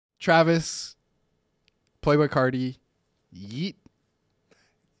Travis, Playboi Carti, Yeat.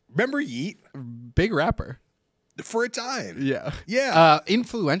 Remember Yeat? Big rapper. For a time. Yeah. Yeah.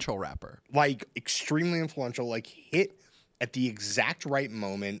 Influential rapper. Like, extremely influential. Like, hit at the exact right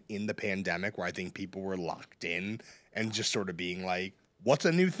moment in the pandemic where I think people were locked in and just sort of being like, what's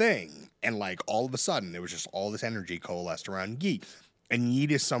a new thing? And, like, all of a sudden, there was just all this energy coalesced around Yeat. And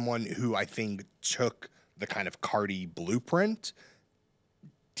Yeat is someone who I think took the kind of Carti blueprint,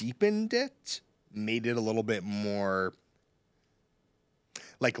 deepened it, made it a little bit more,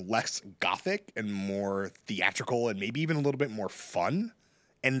 like, less gothic and more theatrical and maybe even a little bit more fun.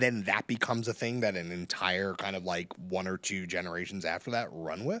 And then that becomes a thing that an entire kind of like one or two generations after that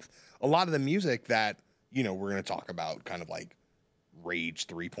run with. A lot of the music that, you know, we're going to talk about kind of like Rage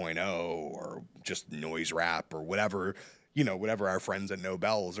 3.0 or just noise rap or whatever, you know, whatever our friends at No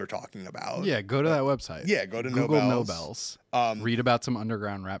Bells are talking about. Yeah, go to that website. Yeah, go to Google No Bells. Read about some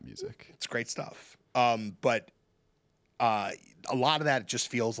underground rap music. It's great stuff. But a lot of that just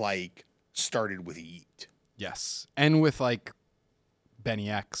feels like started with Yeat. Yes. And with like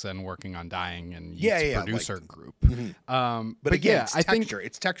Benny X and working on Dying and Yeat's producer like, group. Mm-hmm. But again, yeah, I think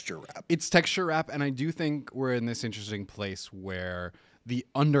it's texture rap. It's texture rap, and I do think we're in this interesting place where the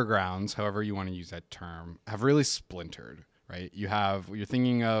undergrounds, however you want to use that term, have really splintered, right? You're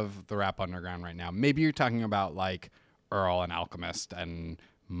thinking of the rap underground right now. Maybe you're talking about like Earl and Alchemist and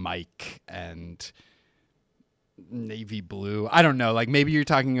Mike and Navy Blue. I don't know. Like maybe you're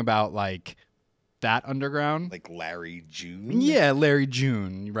talking about like that underground, like Larry June. Yeah, Larry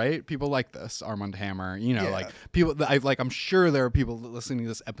June, right? People like this, Armand Hammer, you know, like people. I'm sure there are people listening to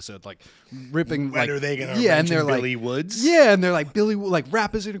this episode, like ripping. When like, are they gonna? Yeah, and they're Billy like Woods. Yeah, and they're like like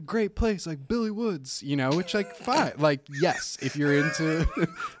rap is in a great place, like Billy Woods, you know, which like fine, like yes, if you're into,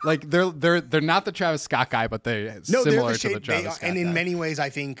 like they're not the Travis Scott guy, but they're similar to the Travis Scott and in guy. many ways, I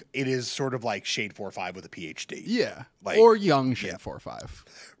think it is sort of like Shade 4-5 with a PhD. Yeah, like, or young Shade 4-5.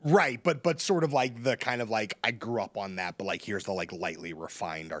 Right, but sort of like the kind of like I grew up on that, but like here's the like lightly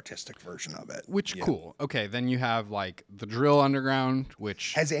refined artistic version of it. Which cool. Okay, then you have like the drill underground,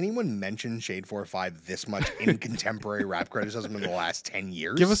 which has anyone mentioned Shade 4-5 this much in contemporary rap criticism in the last 10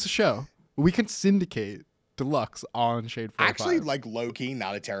 years? Give us a show. We can syndicate Deluxe on Shade 4-5. Actually, like low key,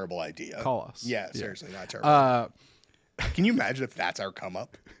 not a terrible idea. Call us. Yeah, seriously, not terrible. Can you imagine if that's our come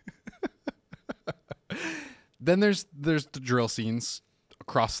up? Then there's the drill scenes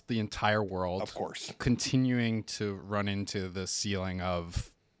across the entire world, of course, continuing to run into the ceiling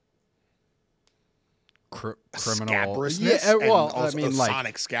of criminal scabrousness. Yeah, well, also I mean, like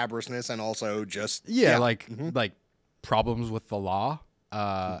sonic scabrousness, and also just like problems with the law,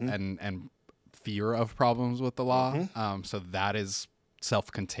 and fear of problems with the law. So that is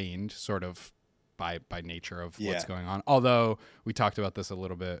self-contained, sort of by nature of what's going on. Although we talked about this a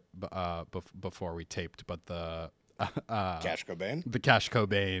little bit before we taped, but the Cash Cobain. The Cash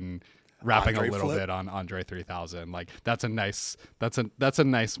Cobain rapping Andre a little flip. bit on Andre 3000. Like that's a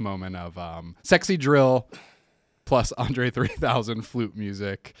nice moment of sexy drill plus Andre 3000 flute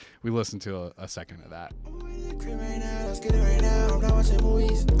music. We listened to a second of that.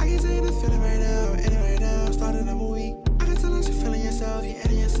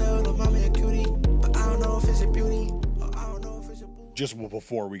 Just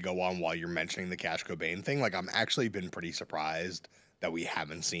before we go on, while you're mentioning the Cash Cobain thing, like I'm actually been pretty surprised that we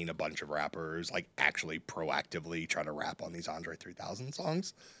haven't seen a bunch of rappers like actually proactively try to rap on these Andre 3000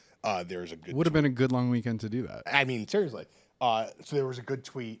 songs. There's a good Would have been a good long weekend to do that. I mean, seriously. So there was a good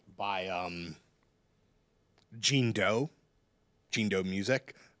tweet by Gene Doe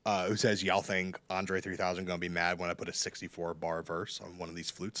Music, who says, y'all think Andre 3000 gonna be mad when I put a 64 bar verse on one of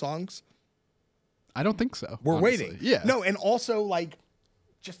these flute songs? I don't think so. We're honestly. waiting. Yeah. No, and also, like,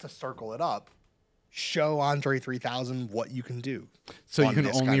 just to circle it up, show Andre 3000 what you can do. So you can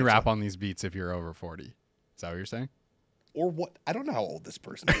only rap on these beats if you're over 40. Is that what you're saying? Or what? I don't know how old this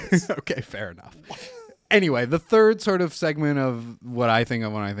person is. Okay, fair enough. Anyway, the third sort of segment of what I think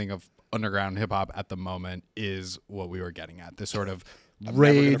of when I think of underground hip hop at the moment is what we were getting at. This sort of I'm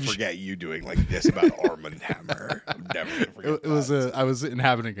rage. never gonna forget you doing like this about Armand Hammer. I'm never gonna forget It was I was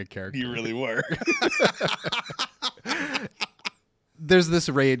inhabiting a character. You really were. There's this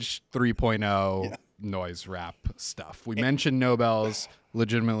Rage 3.0 noise rap stuff. We mentioned Nobel's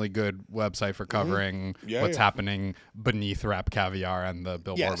legitimately good website for covering what's happening beneath Rap Caviar and the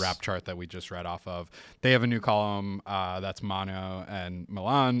Billboard rap chart that we just read off of. They have a new column that's Mono and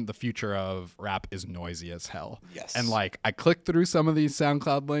Milan. The future of rap is noisy as hell. Yes. And like I clicked through some of these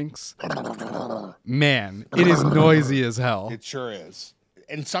SoundCloud links. Man, it is noisy as hell. It sure is.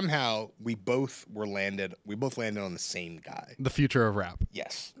 And somehow we both landed on the same guy. The future of rap.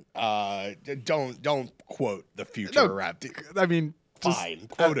 Yes. Don't quote the future No, rap. I mean, Fine,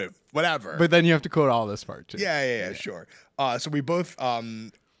 quote it, whatever. But then you have to quote all this part too. Yeah, sure. So we both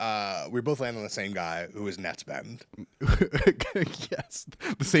land on the same guy who is Netspend. Yes,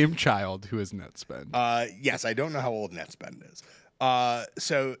 the same child who is Netspend. Yes, I don't know how old Netspend is.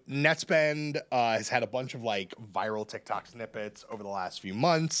 So Netspend has had a bunch of like viral TikTok snippets over the last few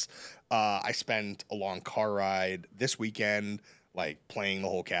months. I spent a long car ride this weekend, like playing the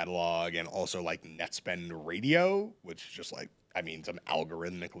whole catalog, and also like Netspend Radio, which is just like, I mean, some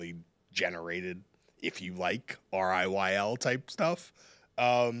algorithmically generated, if you like, RIYL type stuff.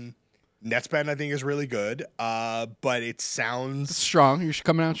 Netspend, I think, is really good, but it sounds strong. You're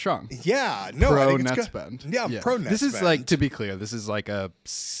coming out strong. Yeah, no, pro I think it's Netspend. Yeah, pro Netspend. This is like, to be clear, this is like a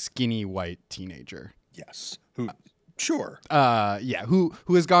skinny white teenager. Yes. Who? Sure. Who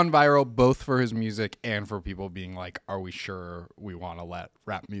has gone viral both for his music and for people being like, are we sure we want to let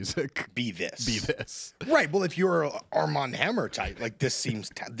rap music be this? Be this. Right. Well, if you're an Armand Hammer type, like this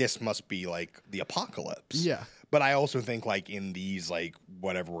must be like the apocalypse. Yeah. But I also think like in these like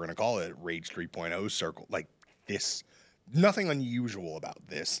whatever we're gonna call it, Rage 3.0 circle, like this, nothing unusual about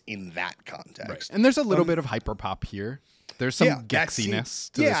this in that context. Right. And there's a little bit of hyperpop here. There's some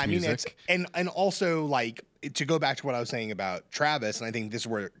gexiness to this music. And also like to go back to what I was saying about Travis, and I think this is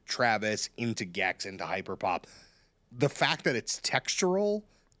where Travis into gex into hyperpop, the fact that it's textural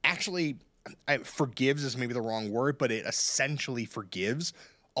actually forgives is maybe the wrong word, but it essentially forgives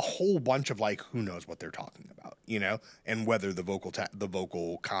a whole bunch of like who knows what they're talking about, you know, and whether the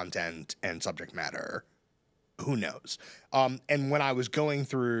vocal content and subject matter, who knows. And when I was going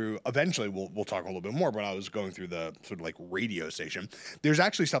through, eventually we'll talk a little bit more, but I was going through the sort of like radio station, there's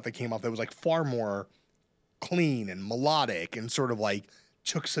actually stuff that came up that was like far more clean and melodic and sort of like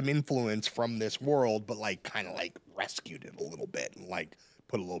took some influence from this world, but like kind of like rescued it a little bit and like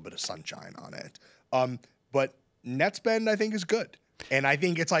put a little bit of sunshine on it. But Netspend, I think, is good. And I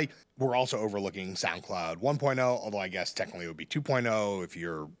think it's like we're also overlooking SoundCloud 1.0, although I guess technically it would be 2.0 if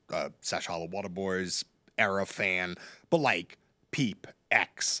you're a Sash Hollow Waterboys era fan. But like Peep,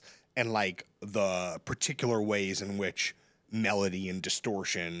 X, and like the particular ways in which melody and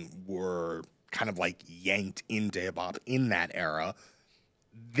distortion were kind of like yanked into hip hop in that era.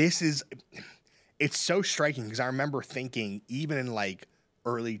 It's so striking because I remember thinking, even in like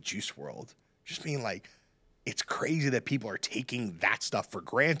early Juice WRLD, just being like, it's crazy that people are taking that stuff for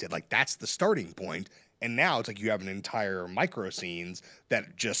granted. Like that's the starting point. And now it's like you have an entire micro scenes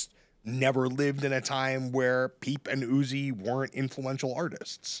that just never lived in a time where Peep and Uzi weren't influential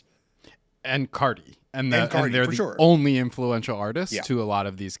artists. And Carti. And they're the sure. only influential artists to a lot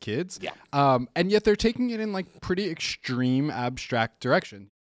of these kids. Yeah. And yet they're taking it in like pretty extreme abstract direction.